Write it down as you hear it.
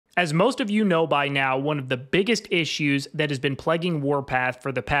As most of you know by now, one of the biggest issues that has been plaguing Warpath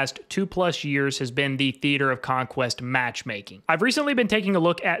for the past 2+ years has been the Theater of Conquest matchmaking. I've recently been taking a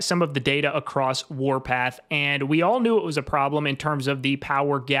look at some of the data across Warpath, and we all knew it was a problem in terms of the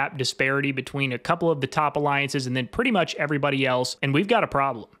power gap disparity between a couple of the top alliances and then pretty much everybody else, and we've got a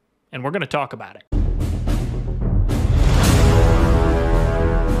problem, and we're going to talk about it.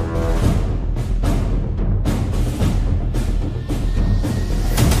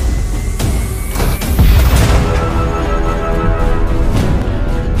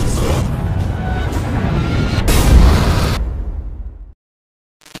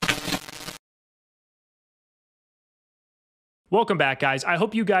 Welcome back, guys. I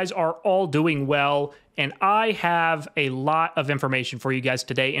hope you guys are all doing well, and I have a lot of information for you guys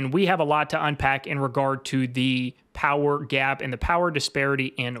today, and we have a lot to unpack in regard to the power gap and the power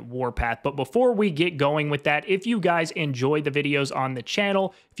disparity in Warpath. But before we get going with that, if you guys enjoy the videos on the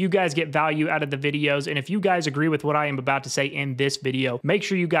channel, if you guys get value out of the videos, and if you guys agree with what I am about to say in this video, make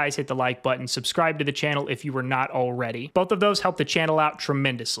sure you guys hit the like button, subscribe to the channel if you were not already. Both of those help the channel out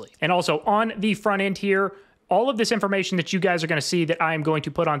tremendously. And also on the front end here, all of this information that you guys are going to see that I am going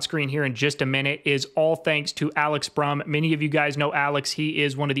to put on screen here in just a minute is all thanks to Alex Brum. Many of you guys know Alex. He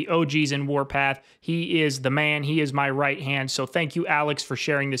is one of the OGs in Warpath. He is the man. He is my right hand. So thank you, Alex, for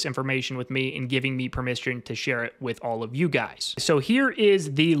sharing this information with me and giving me permission to share it with all of you guys. So here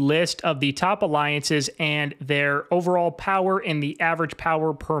is the list of the top alliances and their overall power and the average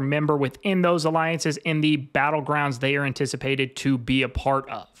power per member within those alliances in the battlegrounds they are anticipated to be a part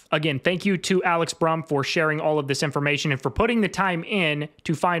of. Again, thank you to Alex Brum for sharing all of this information and for putting the time in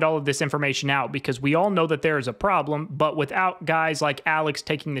to find all of this information out, because we all know that there is a problem, but without guys like Alex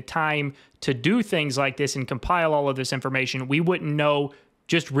taking the time to do things like this and compile all of this information, we wouldn't know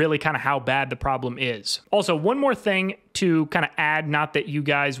just really kind of how bad the problem is. Also, one more thing to kind of add, not that you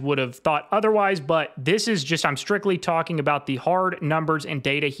guys would have thought otherwise, but this is just, I'm strictly talking about the hard numbers and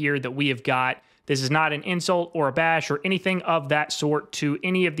data here that we have got. This is not an insult or a bash or anything of that sort to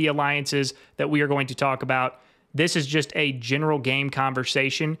any of the alliances that we are going to talk about. This is just a general game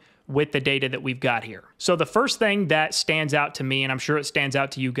conversation with the data that we've got here. So the first thing that stands out to me, and I'm sure it stands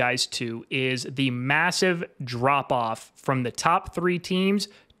out to you guys too, is the massive drop-off from the top 3 teams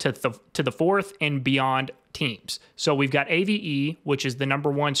to the 4th and beyond teams. So we've got AVE, which is the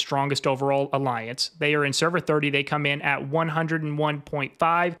 #1 strongest overall alliance. They are in server 30. They come in at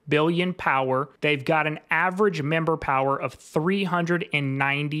 101.5 billion power. They've got an average member power of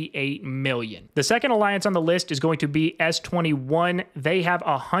 398 million. The second alliance on the list is going to be S21. They have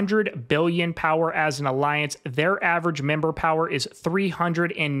 100 billion power as an alliance. Their average member power is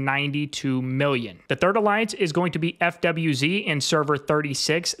 392 million. The third alliance is going to be FWZ in server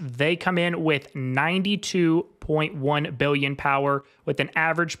 36. They come in with 92.1 billion power with an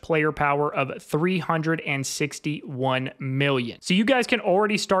average player power of 361 million. So you guys can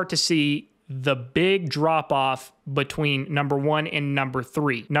already start to see the big drop off between #1 and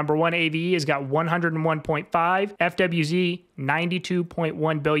 #3. #1 AVE has got 101.5, FWZ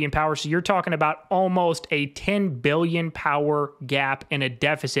 92.1 billion power. So you're talking about almost a 10 billion power gap and a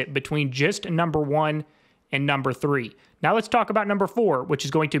deficit between just #1 and #3. Now let's talk about #4, which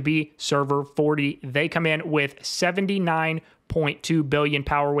is going to be server 40. They come in with 79.2 billion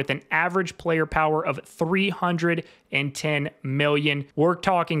power with an average player power of 310 million. We're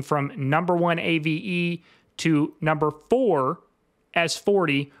talking from #1 AVE to #4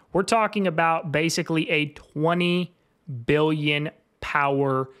 S40. We're talking about basically a 20 billion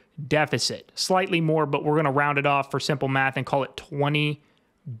power deficit. Slightly more, but we're going to round it off for simple math and call it 20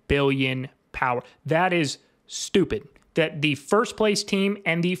 billion power. That is stupid that the first place team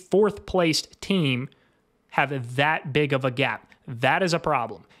and the 4th placed team have that big of a gap. That is a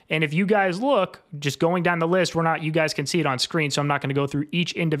problem. And if you guys look, just going down the list, you guys can see it on screen, so I'm not going to go through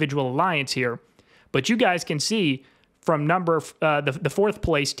each individual alliance here, but you guys can see from the 4th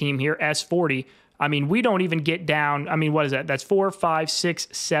place team here, S40, I mean, we don't even get down. I mean, what is that? That's 4, 5, 6,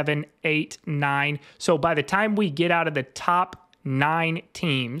 7, 8, 9. So by the time we get out of the top 9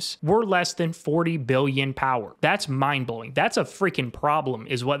 teams, we're less than 40 billion power. That's mind-blowing. That's a freaking problem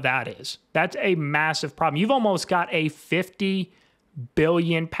is what that is. That's a massive problem. You've almost got a 50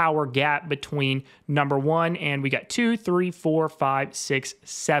 billion power gap between #1 and we got 2, 3, 4, 5, 6,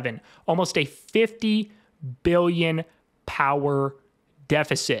 7. Almost a 50 billion power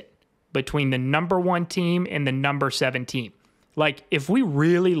deficit between the #1 team and the #7 team. Like, if we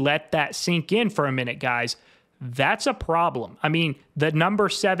really let that sink in for a minute, guys, that's a problem. I mean, the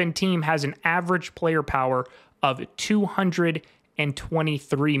 #7 team has an average player power of 210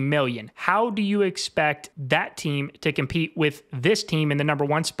 $123 million. How do you expect that team to compete with this team in the number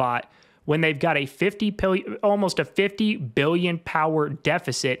one spot when they've got almost a 50 billion power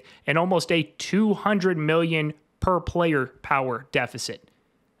deficit and almost a 200 million per player power deficit?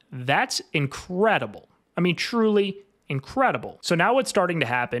 That's incredible. I mean, truly incredible. So now what's starting to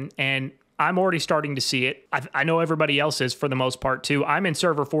happen, and I'm already starting to see it. I know everybody else is for the most part too. I'm in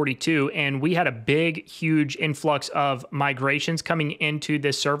server 42, and we had a big, huge influx of migrations coming into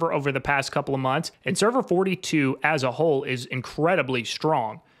this server over the past couple of months. And server 42 as a whole is incredibly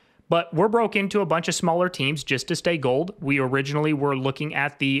strong. But we're broke into a bunch of smaller teams just to stay gold. We originally were looking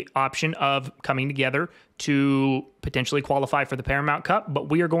at the option of coming together to potentially qualify for the Paramount Cup, but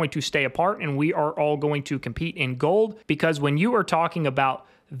we are going to stay apart and we are all going to compete in gold, because when you are talking about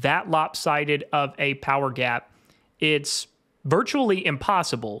that lopsided of a power gap, it's virtually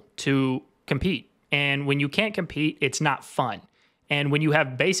impossible to compete. And when you can't compete, it's not fun. And when you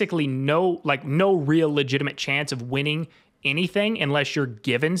have basically no real legitimate chance of winning anything unless you're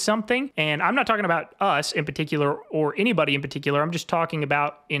given something. And I'm not talking about us in particular or anybody in particular. I'm just talking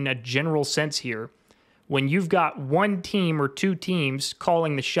about in a general sense here. When you've got one team or two teams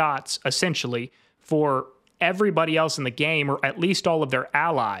calling the shots essentially for everybody else in the game, or at least all of their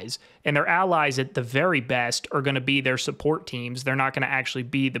allies, and their allies at the very best are going to be their support teams. They're not going to actually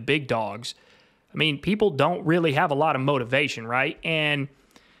be the big dogs. I mean, people don't really have a lot of motivation, right? And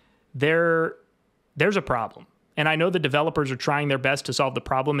there's a problem. And I know the developers are trying their best to solve the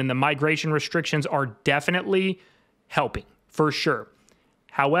problem, and the migration restrictions are definitely helping, for sure.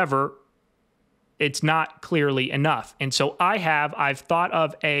 However, it's not clearly enough. And so I've thought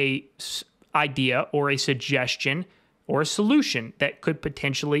of a idea or a suggestion or a solution that could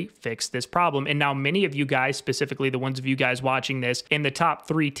potentially fix this problem. And now many of you guys, specifically the ones of you guys watching this in the top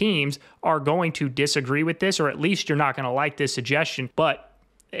 3 teams, are going to disagree with this, or at least you're not going to like this suggestion. But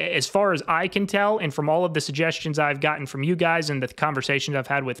as far as I can tell, and from all of the suggestions I've gotten from you guys and the conversations I've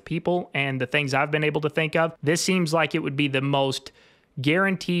had with people and the things I've been able to think of, this seems like it would be the most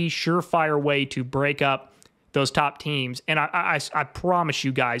guaranteed, surefire way to break up those top teams. And I promise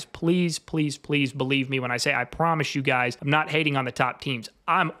you guys, please, please, please believe me when I say I promise you guys, I'm not hating on the top teams.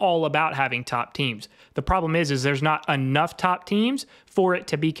 I'm all about having top teams. The problem is there's not enough top teams for it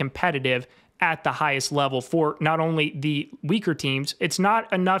to be competitive at the highest level for not only the weaker teams. It's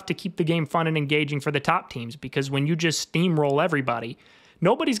not enough to keep the game fun and engaging for the top teams, because when you just steamroll everybody,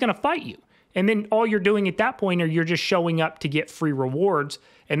 nobody's going to fight you. And then all you're doing at that point are you're just showing up to get free rewards.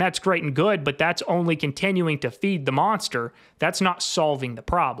 And that's great and good, but that's only continuing to feed the monster. That's not solving the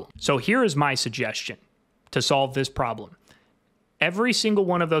problem. So here is my suggestion to solve this problem. Every single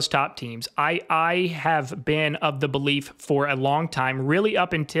one of those top teams, I have been of the belief for a long time, really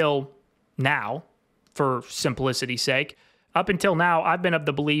up until now, for simplicity's sake, up until now, I've been of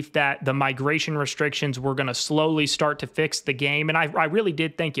the belief that the migration restrictions were going to slowly start to fix the game. And I really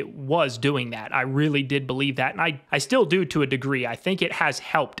did think it was doing that. I really did believe that. And I still do to a degree. I think it has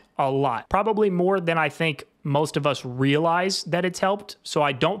helped a lot, probably more than I think most of us realize that it's helped. So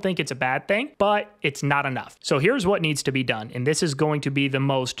I don't think it's a bad thing, but it's not enough. So here's what needs to be done. And this is going to be the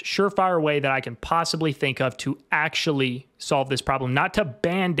most surefire way that I can possibly think of to actually solve this problem, not to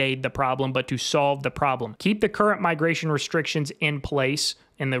band-aid the problem, but to solve the problem. Keep the current migration restrictions in place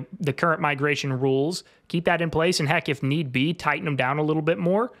and the current migration rules. Keep that in place. And heck, if need be, tighten them down a little bit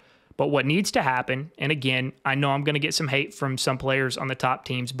more. But what needs to happen, and again, I know I'm going to get some hate from some players on the top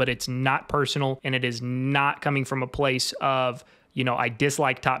teams, but it's not personal, and it is not coming from a place of, I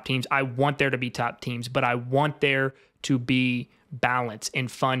dislike top teams. I want there to be top teams, but I want there to be balance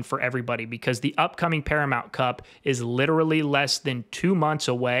and fun for everybody, because the upcoming Paramount Cup is literally less than 2 months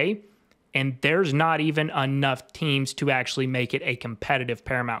away, and there's not even enough teams to actually make it a competitive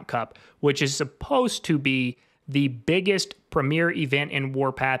Paramount Cup, which is supposed to be the biggest premier event in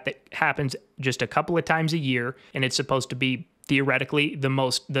Warpath that happens just a couple of times a year, and it's supposed to be theoretically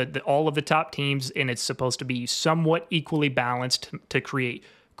all of the top teams, and it's supposed to be somewhat equally balanced to create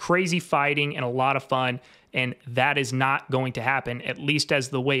crazy fighting and a lot of fun. And that is not going to happen, at least as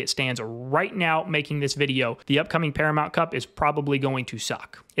the way it stands right now making this video. The upcoming Paramount Cup is probably going to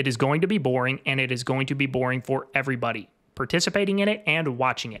suck. It is going to be boring, and it is going to be boring for everybody participating in it and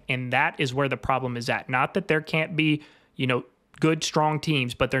watching it. And that is where the problem is at. Not that there can't be, good, strong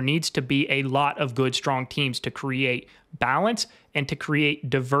teams, but there needs to be a lot of good, strong teams to create balance and to create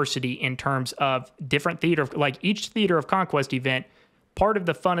diversity in terms of different theater. Like each Theater of Conquest event, part of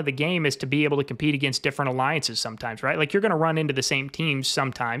the fun of the game is to be able to compete against different alliances sometimes, right? Like you're going to run into the same teams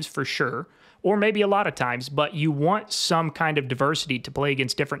sometimes for sure, or maybe a lot of times, but you want some kind of diversity to play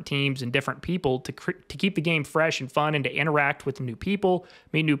against different teams and different people to keep the game fresh and fun and to interact with new people,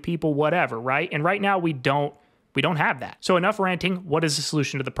 meet new people, whatever, right? And right now we don't have that. So enough ranting. What is the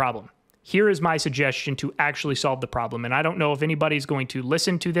solution to the problem? Here is my suggestion to actually solve the problem. And I don't know if anybody's going to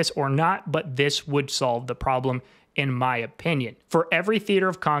listen to this or not, but this would solve the problem in my opinion. For every Theater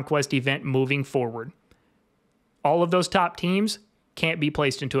of Conquest event moving forward, all of those top teams can't be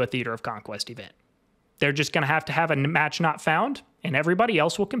placed into a Theater of Conquest event. They're just going to have a match not found, and everybody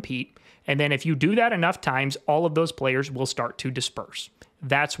else will compete. And then if you do that enough times, all of those players will start to disperse.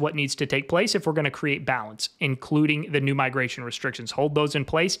 That's what needs to take place if we're going to create balance, including the new migration restrictions. Hold those in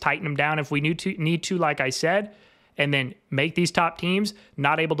place, tighten them down if we need to, like I said, and then make these top teams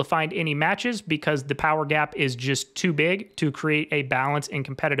not able to find any matches because the power gap is just too big to create a balanced and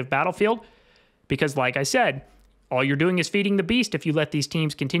competitive battlefield. Because like I said, all you're doing is feeding the beast if you let these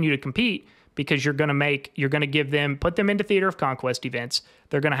teams continue to compete, because you're going to put them into Theater of Conquest events.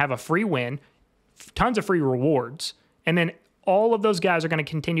 They're going to have a free win, tons of free rewards, and then all of those guys are going to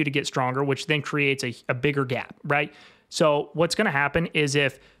continue to get stronger, which then creates a bigger gap, right? So what's going to happen is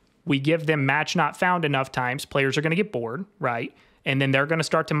if we give them match not found enough times, players are going to get bored, right? And then they're going to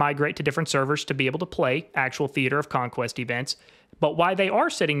start to migrate to different servers to be able to play actual Theater of Conquest events. But while they are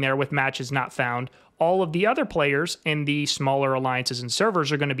sitting there with matches not found, all of the other players in the smaller alliances and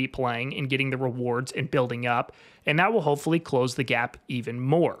servers are going to be playing and getting the rewards and building up, and that will hopefully close the gap even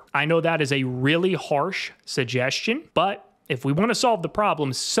more. I know that is a really harsh suggestion, but if we want to solve the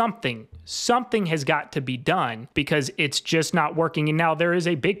problem, something has got to be done, because it's just not working. And now there is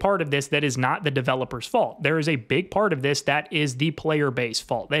a big part of this that is not the developer's fault. There is a big part of this that is the player base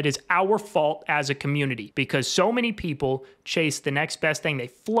fault. That is our fault as a community, because so many people chase the next best thing. They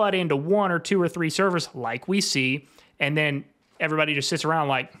flood into 1 or 2 or 3 servers like we see, and then everybody just sits around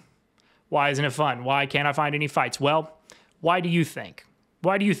like, why isn't it fun? Why can't I find any fights? Well, why do you think?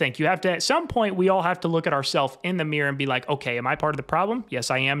 Why do you think? You have to, at some point, we all have to look at ourselves in the mirror and be like, okay, am I part of the problem?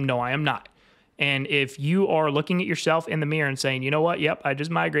 Yes, I am. No, I am not. And if you are looking at yourself in the mirror and saying, you know what? Yep, I just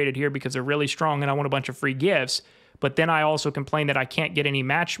migrated here because they're really strong and I want a bunch of free gifts, but then I also complain that I can't get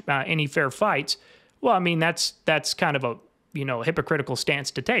any fair fights. Well, I mean, that's kind of a, hypocritical stance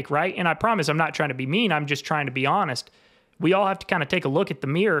to take, right? And I promise I'm not trying to be mean. I'm just trying to be honest. We all have to kind of take a look at the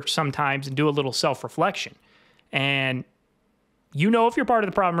mirror sometimes and do a little self-reflection. And if you're part of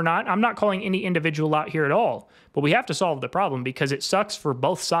the problem or not. I'm not calling any individual out here at all, but we have to solve the problem because it sucks for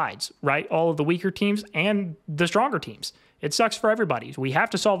both sides, right? All of the weaker teams and the stronger teams. It sucks for everybody. We have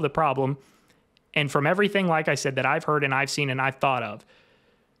to solve the problem. And from everything, like I said, that I've heard and I've seen and I've thought of,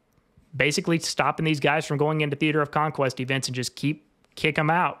 basically stopping these guys from going into Theater of Conquest events and just keep kicking them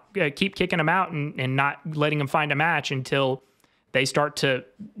out and not letting them find a match until they start to,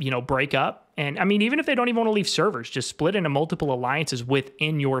 break up. And I mean, even if they don't even want to leave servers, just split into multiple alliances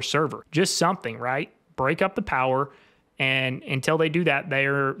within your server. Just something, right? Break up the power. And until they do that,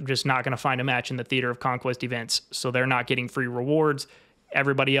 they're just not going to find a match in the Theater of Conquest events. So they're not getting free rewards.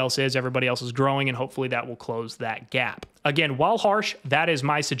 Everybody else is growing, and hopefully that will close that gap. Again, while harsh, that is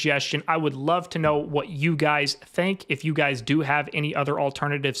my suggestion. I would love to know what you guys think. If you guys do have any other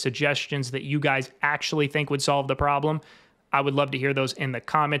alternative suggestions that you guys actually think would solve the problem, I would love to hear those in the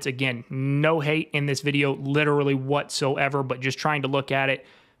comments. Again, no hate in this video, literally whatsoever, but just trying to look at it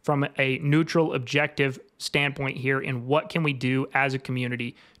from a neutral, objective standpoint here, and what can we do as a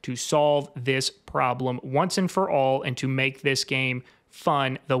community to solve this problem once and for all, and to make this game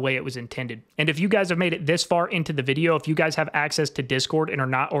fun the way it was intended. And if you guys have made it this far into the video, if you guys have access to Discord and are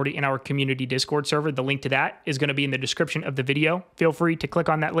not already in our community Discord server, the link to that is going to be in the description of the video. Feel free to click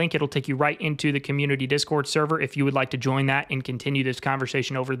on that link. It'll take you right into the community Discord server. If you would like to join that and continue this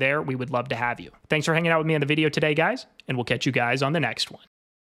conversation over there, we would love to have you. Thanks for hanging out with me on the video today, guys, and we'll catch you guys on the next one.